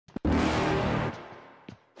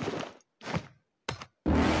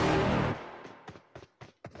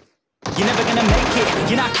you're never gonna make it.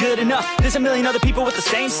 You're not good enough, there's a million other people with the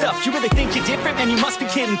same stuff. You really think you're different? Man, you must be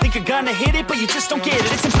kidding. Think you're gonna hit it, but you just don't get it.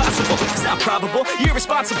 It's impossible, it's not probable, you're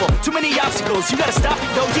irresponsible. Too many obstacles, you gotta stop it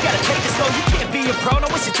though. You gotta take it slow, you can't be a pro,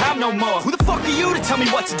 don't waste your time no more. Who the fuck are you to tell me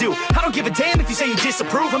what to do? I don't give a damn if you say you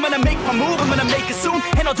disapprove. I'm gonna make my move, I'm gonna make it soon,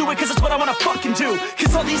 and I'll do it cause it's what I wanna fucking do.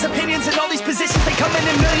 Cause all these opinions and all these positions, they come in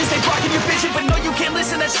millions, they blocking your vision. But no, you can't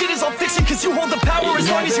listen, that shit is all fiction. Cause you hold the power as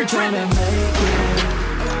long as you're driven.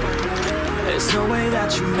 There's no way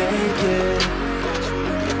that you make it.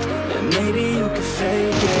 And maybe you could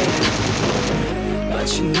fake it, but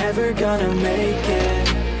you're never gonna make it.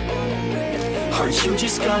 Are you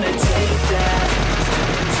just gonna take that?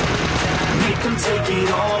 Make them take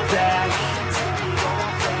it all back.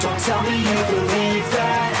 Don't tell me you believe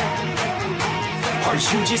that. Are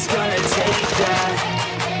you just gonna take that?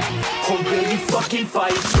 Or will you fucking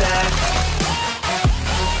fight back?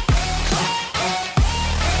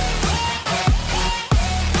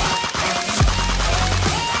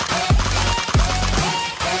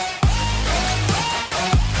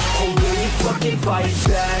 Fight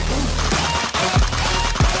back.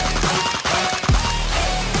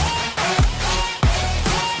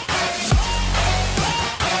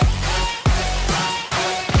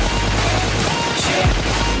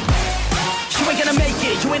 You ain't gonna make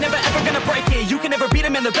it, you ain't never ever gonna break it. You can never beat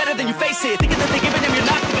them and they're better than you face it. Thinking that they're giving them, you're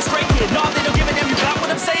not thinking straight, kid. No, they don't give a damn, you got what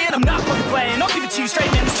I'm saying? I'm not fucking playing, I'll give it to you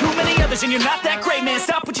straight, man. There's too many others and you're not that great, man.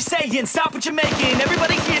 Stop what you're saying, stop what you're making.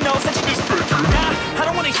 Everybody here knows that you're just faking. Nah, I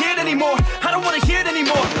don't wanna hear it anymore, I don't wanna hear it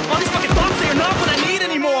anymore. All these fucking thoughts, they are not what I need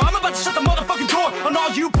anymore. I'm about to shut the motherfucking door on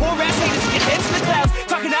all you poor ass haters with your heads in the clouds,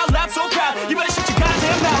 talking out loud so proud. You better shut your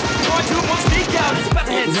goddamn mouth before I do more speak out. It's about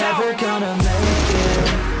to head south. Never gonna make it.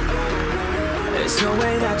 There's no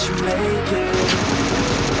way that you make it.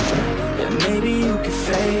 And maybe you could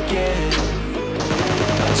fake it,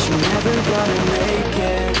 but you're never gonna make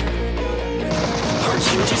it. Or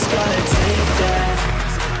you just gotta take that.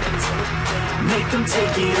 Make them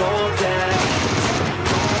take it all back.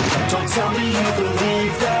 Don't tell me you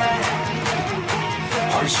believe that.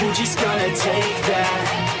 Are you just gonna take that?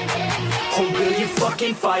 Or will you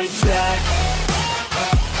fucking fight back?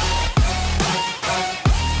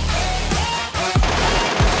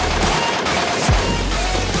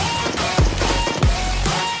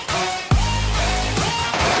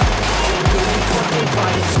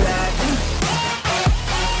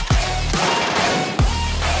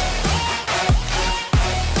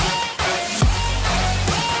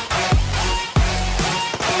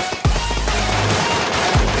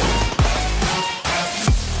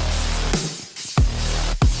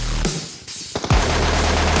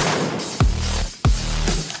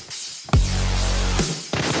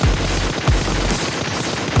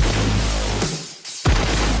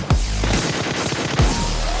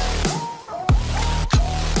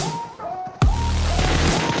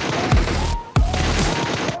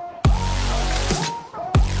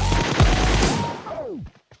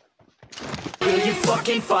 Will you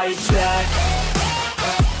fucking fight back?